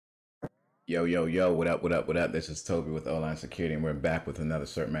Yo, yo, yo, what up, what up, what up? This is Toby with Online Security, and we're back with another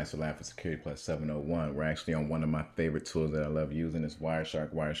Cert Master Lab for Security Plus 701. We're actually on one of my favorite tools that I love using. Is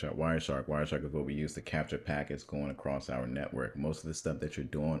Wireshark. Wireshark is what we use to capture packets going across our network. Most of the stuff that you're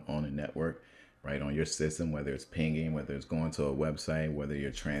doing on a network, right, on your system, whether it's pinging, whether it's going to a website, whether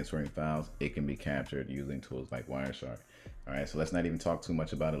you're transferring files, it can be captured using tools like Wireshark. All right, so let's not even talk too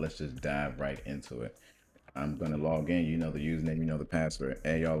much about it. Let's just dive right into it. I'm going to log in. You know the username, you know the password.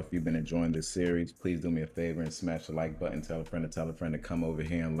 Hey, y'all, if you've been enjoying this series, please do me a favor and smash the like button. Tell a friend to come over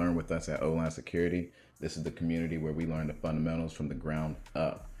here and learn with us at Online Security. This is the community where we learn the fundamentals from the ground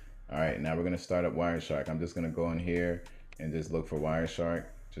up. All right, now we're going to start up Wireshark. I'm just going to go in here and just look for Wireshark.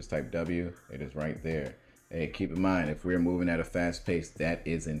 Just type W. It is right there. Hey, keep in mind, if we're moving at a fast pace, that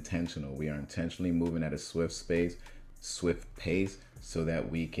is intentional. We are intentionally moving at a swift pace so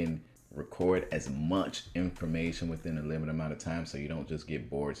that we can record as much information within a limited amount of time so you don't just get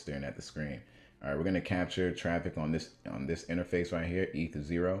bored staring at the screen. All right, we're going to capture traffic on this interface right here,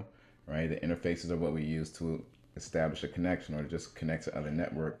 ETH0, right? The interfaces are what we use to establish a connection or to just connect to other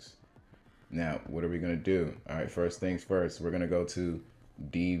networks. Now, what are we going to do? All right, first things first, we're going to go to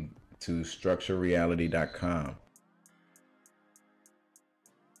structurereality.com.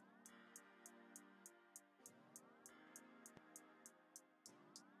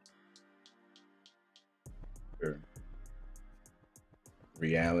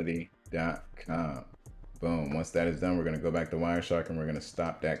 reality.com. Boom. Once that is done, we're going to go back to Wireshark and we're going to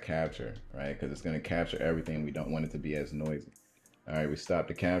stop that capture, right? Because it's going to capture everything. We don't want it to be as noisy. All right, we stopped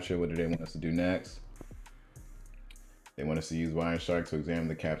the capture. What do they want us to do next? They want us to use Wireshark to examine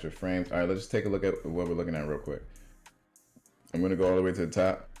the captured frames. All right, let's just take a look at what we're looking at real quick. I'm going to go all the way to the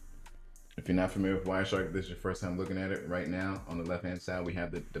top. If you're not familiar with Wireshark, if this is your first time looking at it, right now on the left-hand side, we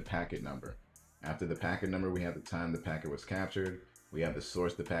have the packet number. After the packet number, we have the time the packet was captured. We have the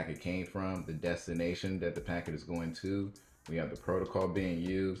source the packet came from, the destination that the packet is going to. We have the protocol being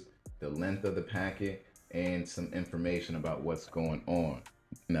used, the length of the packet, and some information about what's going on.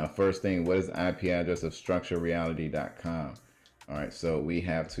 Now, first thing, what is the IP address of structurereality.com? All right, so we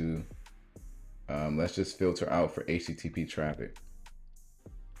have to, let's just filter out for HTTP traffic.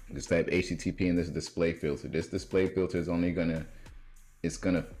 Just type HTTP in this display filter. This display filter is only it's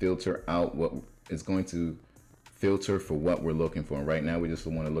gonna filter out it's going to filter for what we're looking for. And right now we just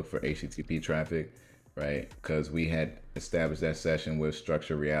want to look for HTTP traffic, right? Because we had established that session with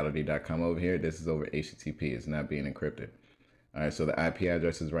structurereality.com over here. This is over HTTP. It's not being encrypted. All right, so the IP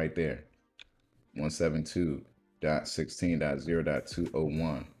address is right there.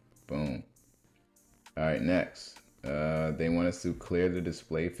 172.16.0.201. Boom. All right, next. They want us to clear the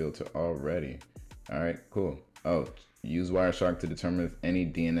display filter already. All right, cool. Oh, use Wireshark to determine if any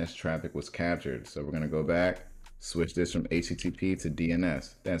DNS traffic was captured. So we're going to go back, switch this from HTTP to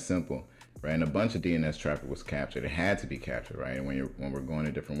DNS. That's simple, right? And a bunch of DNS traffic was captured. It had to be captured, right? And when we're going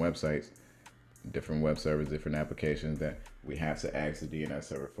to different websites, different web servers, different applications, that we have to ask the DNS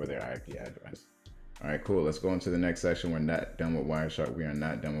server for their IP address. All right, cool. Let's go into the next section. We're not done with Wireshark. We are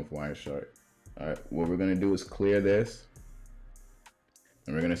not done with Wireshark. All right, what we're going to do is clear this,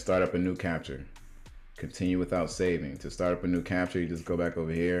 and we're going to start up a new capture. Continue without saving. To start up a new capture, you just go back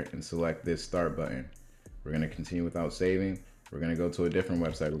over here and select this start button. We're going to continue without saving. We're going to go to a different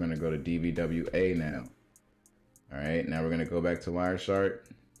website. We're going to go to DVWA now. All right, now we're going to go back to Wireshark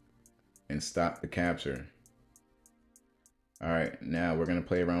and stop the capture. All right, now we're going to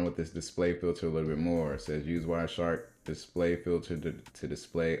play around with this display filter a little bit more. It says use Wireshark display filter to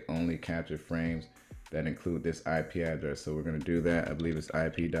display only captured frames that include this IP address. So we're going to do that. I believe it's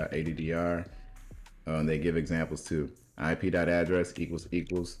ip.addr. They give examples too. IP.address equals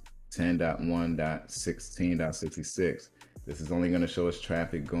 10.1.16.66. This is only going to show us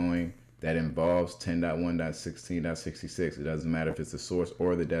traffic going that involves 10.1.16.66. It doesn't matter if it's the source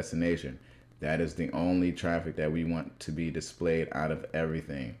or the destination. That is the only traffic that we want to be displayed out of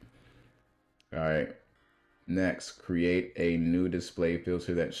everything. All right. Next, create a new display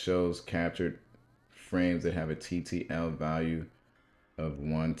filter that shows captured frames that have a TTL value of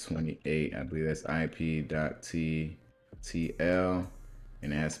 128. I believe that's IP.TTL,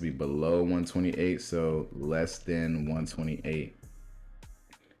 and it has to be below 128, so less than 128.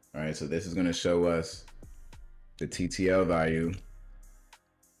 All right, so this is going to show us the TTL value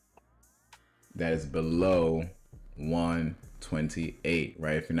that is below 128,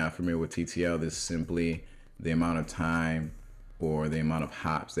 right? If you're not familiar with TTL, this is simply the amount of time or the amount of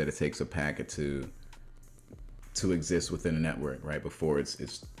hops that it takes a packet to exist within a network, right? Before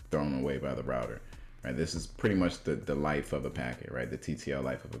it's thrown away by the router, right? This is pretty much the life of a packet, right? The TTL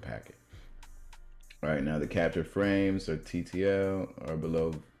life of a packet. All right, now the captured frames or TTL are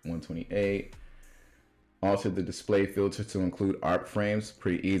below 128. Alter the display filter to include ARP frames.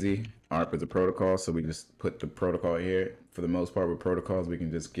 Pretty easy. ARP is a protocol, so we just put the protocol here. For the most part with protocols, we can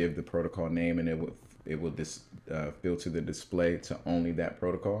just give the protocol name and it will filter the display to only that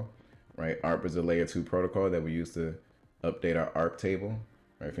protocol, right? ARP is a layer 2 protocol that we use to update our ARP table.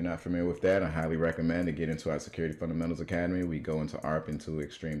 Right, if you're not familiar with that, I highly recommend to get into our Security Fundamentals Academy. We go into ARP into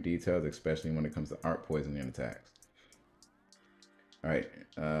extreme details, especially when it comes to ARP poisoning attacks. All right.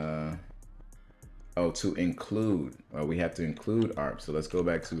 To include, we have to include ARP. So let's go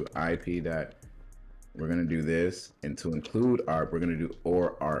back to IP dot. We're going to do this. And to include ARP, we're going to do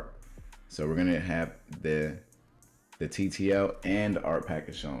or ARP. So we're going to have the TTL and the ARP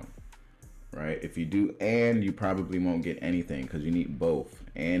packet shown. Right? If you do and, you probably won't get anything because you need both.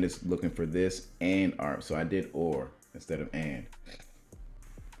 And it's looking for this and ARP. So I did or instead of and.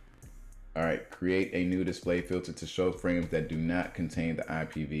 All right, create a new display filter to show frames that do not contain the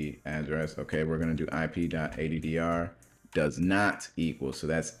IPv address. Okay, we're gonna do ip.addr does not equal. So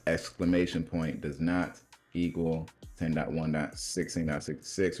that's exclamation point does not equal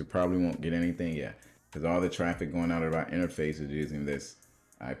 10.1.16.66. We probably won't get anything yet because all the traffic going out of our interface is using this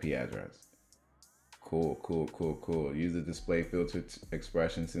IP address. Cool, cool, cool, cool. Use the display filter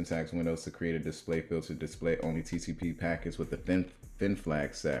expression syntax windows to create a display filter, display only TCP packets with the fin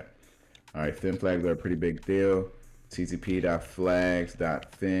flag set. All right, fin flags are a pretty big deal.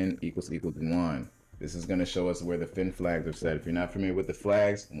 TCP.flags.fin equals 1. This is gonna show us where the fin flags are set. If you're not familiar with the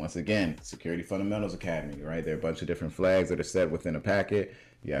flags, once again, Security Fundamentals Academy, right? There are a bunch of different flags that are set within a packet.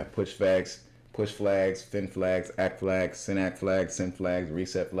 You have push flags, fin flags, act flags, synac flags, send flags,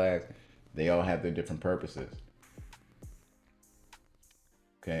 reset flags. They all have their different purposes.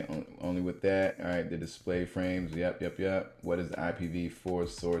 Okay, only with that. All right, the display frames. Yep. What is the IPv4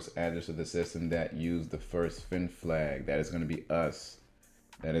 source address of the system that used the first fin flag? That is going to be us.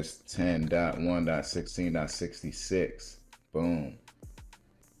 That is 10.1.16.66. Boom.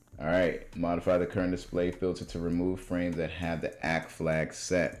 All right, modify the current display filter to remove frames that have the ACK flag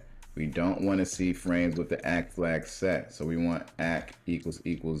set. We don't want to see frames with the ACK flag set. So we want ACK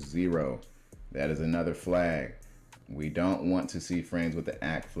 == 0. That is another flag. We don't want to see frames with the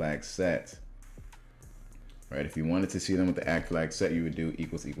ACK flag set. Right? If you wanted to see them with the ACK flag set, you would do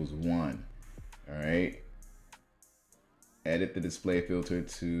 == 1. All right. Edit the display filter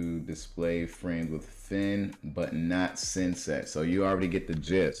to display frames with fin but not sin set. So you already get the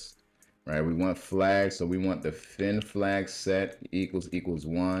gist. Right? We want flags, so we want the fin flag set ==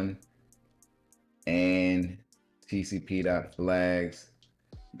 1 and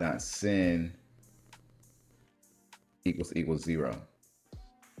tcp.flags.sin == 0.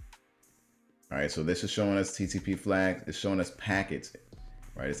 All right, so this is showing us TCP flags. It's showing us packets,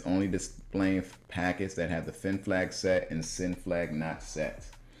 right? It's only displaying packets that have the fin flag set and sin flag not set,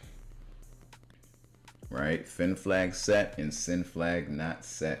 right? Fin flag set and sin flag not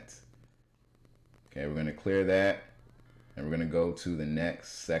set. Okay, we're gonna clear that and we're gonna go to the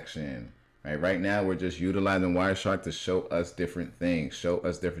next section. Right now we're just utilizing Wireshark to show us different things.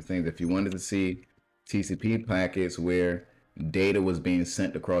 If you wanted to see TCP packets where data was being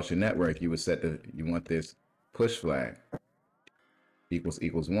sent across your network, you would you want this push flag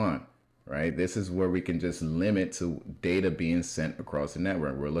 == 1, right? This is where we can just limit to data being sent across the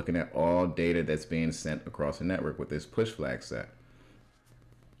network. We're looking at all data that's being sent across the network with this push flag set.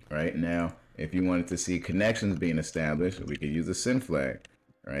 Right now, if you wanted to see connections being established, we could use a SYN flag,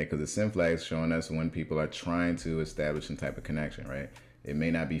 right? Because the SYN flag is showing us when people are trying to establish some type of connection, right? It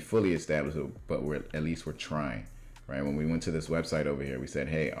may not be fully established, but at least we're trying, right? When we went to this website over here, we said,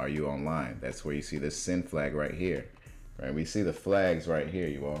 hey, are you online? That's where you see this SYN flag right here, right? We see the flags right here,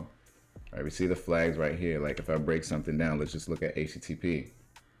 you all, right? We see the flags right here. Like if I break something down, let's just look at HTTP.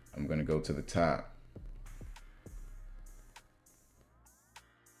 I'm going to go to the top.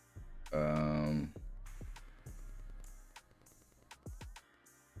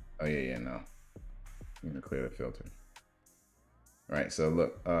 Oh yeah, no. I'm gonna clear the filter. All right, so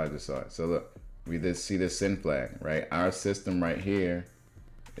look, I just saw it. So look, we just see this SYN flag, right? Our system right here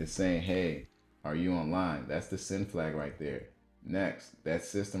is saying, hey, are you online? That's the SYN flag right there. Next, that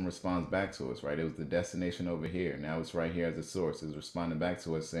system responds back to us, right? It was the destination over here. Now it's right here as a source. It's responding back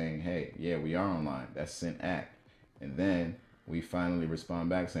to us saying, hey, yeah, we are online. That's SYN ACK. And then we finally respond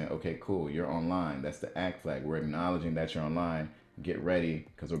back saying, okay, cool, you're online. That's the ACK flag. We're acknowledging that you're online. Get ready,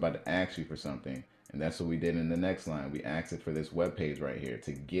 because we're about to ask you for something. And that's what we did in the next line. We asked it for this web page right here,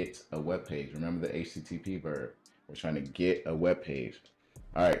 to get a web page. Remember the HTTP verb. We're trying to get a web page.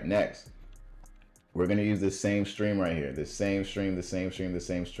 All right, next. We're going to use this same stream right here. The same stream.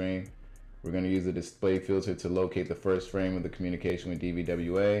 We're going to use the display filter to locate the first frame of the communication with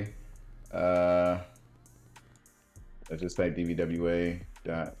DVWA. Let's just type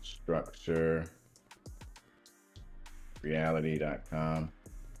dvwa.structurereality.com.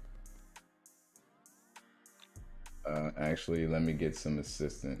 Actually, let me get some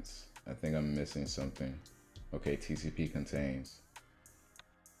assistance. I think I'm missing something. Okay, TCP contains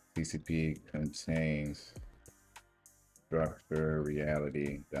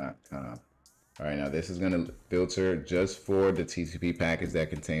structurereality.com. All right, now this is going to filter just for the TCP package that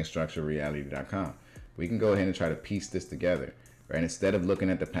contains structurereality.com. We can go ahead and try to piece this together, right? Instead of looking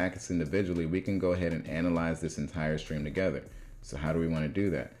at the packets individually, we can go ahead and analyze this entire stream together. So how do we want to do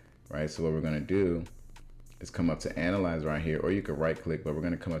that, right? So what we're going to do is come up to analyze right here, or you could right click, but we're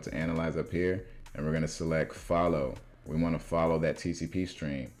going to come up to analyze up here, and we're going to select follow. We want to follow that TCP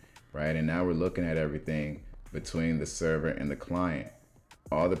stream, right? And now we're looking at everything between the server and the client.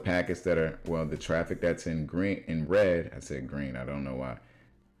 All the packets that are, well, the traffic that's in green, in red, I said green, I don't know why.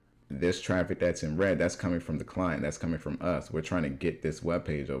 This traffic that's in red, that's coming from the client, that's coming from us. We're trying to get this web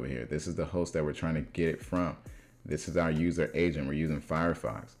page over here. This is the host that we're trying to get it from. This is our user agent. We're using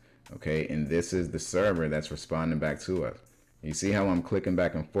Firefox, okay? And this is the server that's responding back to us. You see how I'm clicking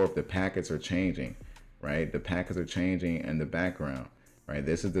back and forth? The packets are changing, right? The packets are changing in the background, right?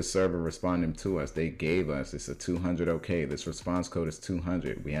 This is the server responding to us. They gave us, it's a 200 okay. This response code is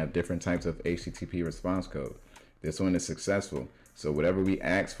 200. We have different types of HTTP response code. This one is successful. So whatever we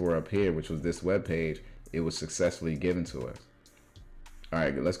asked for up here, which was this web page, it was successfully given to us. All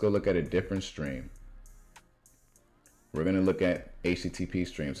right, let's go look at a different stream. We're going to look at HTTP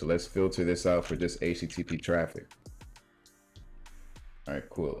stream. So let's filter this out for just HTTP traffic. All right,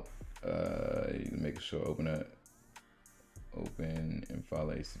 cool. You can make sure open and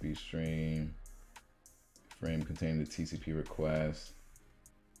follow HTTP stream. Frame containing the TCP request.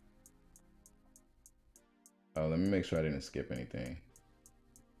 Oh, let me make sure I didn't skip anything.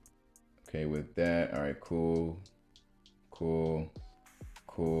 Okay, with that, all right, cool. All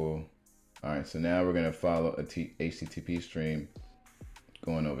right, so now we're gonna follow a HTTP stream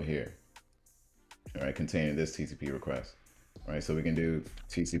going over here. All right, containing this TCP request. All right, so we can do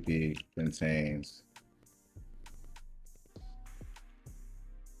TCP contains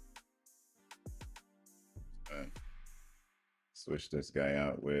switch this guy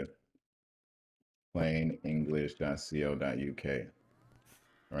out with plainenglish.co.uk.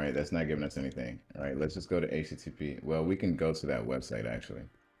 All right, that's not giving us anything. All right, let's just go to HTTP. Well, we can go to that website actually.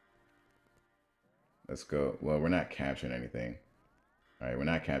 Let's go. Well, we're not capturing anything. All right, we're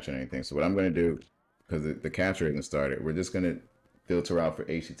not capturing anything. So what I'm going to do, because the capture isn't started, we're just going to filter out for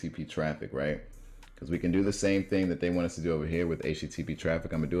HTTP traffic, right? Because we can do the same thing that they want us to do over here with HTTP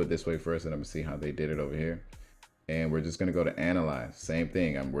traffic. I'm going to do it this way first, and I'm going to see how they did it over here. And we're just going to go to analyze. Same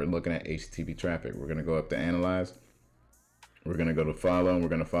thing. We're looking at HTTP traffic. We're going to go up to analyze. We're going to go to follow, and we're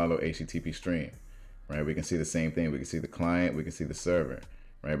going to follow HTTP stream, right? We can see the same thing. We can see the client. We can see the server,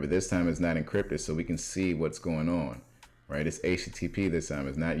 right? But this time it's not encrypted, so we can see what's going on, right? It's HTTP this time.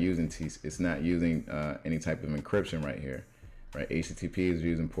 It's not using any type of encryption right here, right? HTTP is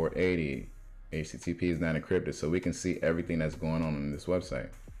using port 80. HTTP is not encrypted, so we can see everything that's going on this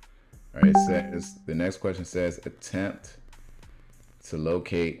website. All right, the next question says attempt to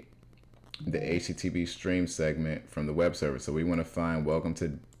locate the HTTP stream segment from the web server. So we want to find welcome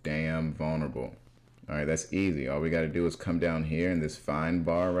to damn vulnerable. All right, that's easy. All we got to do is come down here in this find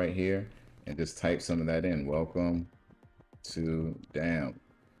bar right here and just type some of that in. Welcome to damn.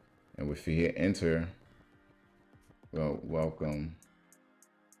 And if you hit enter, well, welcome.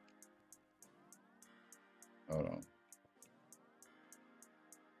 Hold on.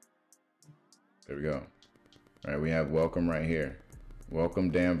 There we go. All right, we have welcome right here. Welcome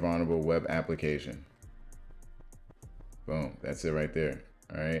damn vulnerable web application. Boom, that's it right there.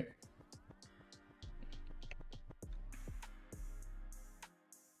 All right.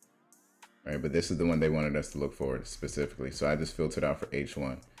 All right, but this is the one they wanted us to look for specifically. So I just filtered out for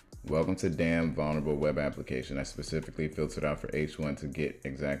H1. Welcome to damn vulnerable web application. I specifically filtered out for H1 to get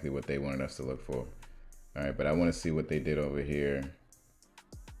exactly what they wanted us to look for. All right, but I want to see what they did over here.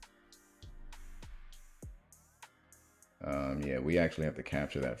 Yeah, we actually have to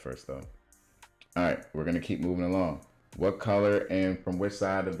capture that first though. All right, we're gonna keep moving along. What color and from which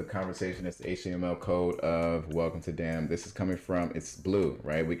side of the conversation is the HTML code of welcome to damn? This is coming from, it's blue,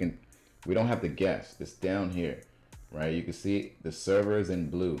 right? We don't have to guess. It's down here, right? You can see the server is in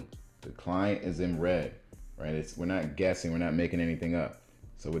blue. The client is in red, right? We're not guessing, we're not making anything up.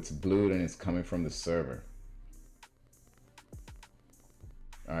 So it's blue and it's coming from the server.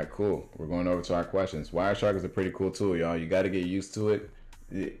 All right, cool. We're going over to our questions. Wireshark is a pretty cool tool, y'all. You got to get used to it.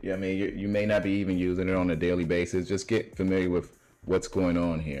 I mean, you may not be even using it on a daily basis. Just get familiar with what's going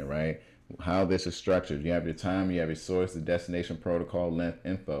on here, right? How this is structured. You have your time, you have your source, the destination, protocol, length,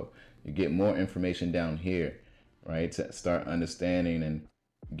 info. You get more information down here, right? To start understanding and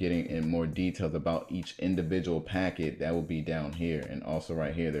getting in more details about each individual packet, that will be down here. And also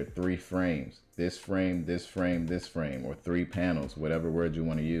right here, there are 3 frames. This frame, this frame, this frame, or 3 panels, whatever word you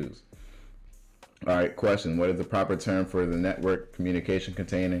want to use. All right, question. What is the proper term for the network communication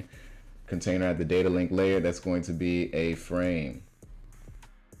container at the data link layer? That's going to be a frame.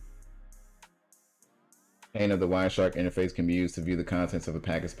 Pane of the Wireshark interface can be used to view the contents of a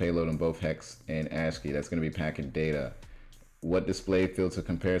packet's payload in both hex and ASCII. That's going to be packet data. What display filter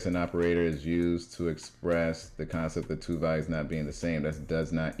comparison operator is used to express the concept of 2 values not being the same? That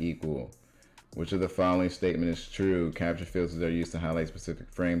does not equal. Which of the following statement is true? Capture filters are used to highlight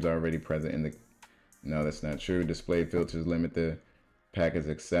specific frames already present in the... No, that's not true. Display filters limit the packets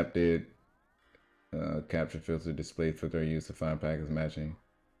accepted. Capture filter, display filter are used to find packets matching.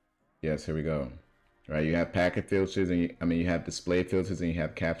 Yes, here we go. Right, you have packet filters, and you have display filters and you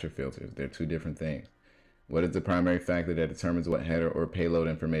have capture filters. They're 2 different things. What is the primary factor that determines what header or payload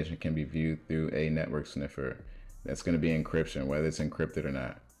information can be viewed through a network sniffer? That's going to be encryption, whether it's encrypted or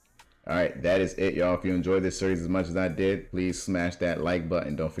not. All right, that is it, y'all. If you enjoyed this series as much as I did, please smash that like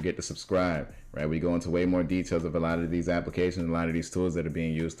button. Don't forget to subscribe. Right, we go into way more details of a lot of these applications, a lot of these tools that are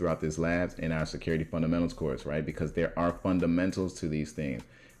being used throughout this labs in our security fundamentals course, right? Because there are fundamentals to these things.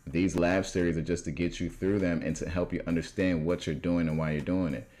 These lab series are just to get you through them and to help you understand what you're doing and why you're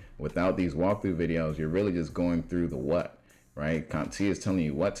doing it. Without these walkthrough videos, you're really just going through the what, right? CompTIA is telling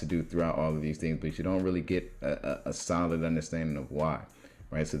you what to do throughout all of these things, but you don't really get a solid understanding of why,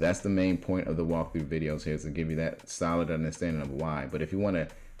 right? So that's the main point of the walkthrough videos here, is to give you that solid understanding of why. But if you want to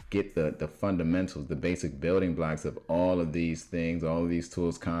get the fundamentals, the basic building blocks of all of these things, all of these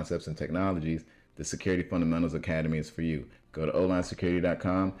tools, concepts, and technologies, the Security Fundamentals Academy is for you. Go to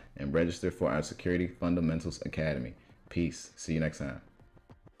olinesecurity.com and register for our Security Fundamentals Academy. Peace. See you next time.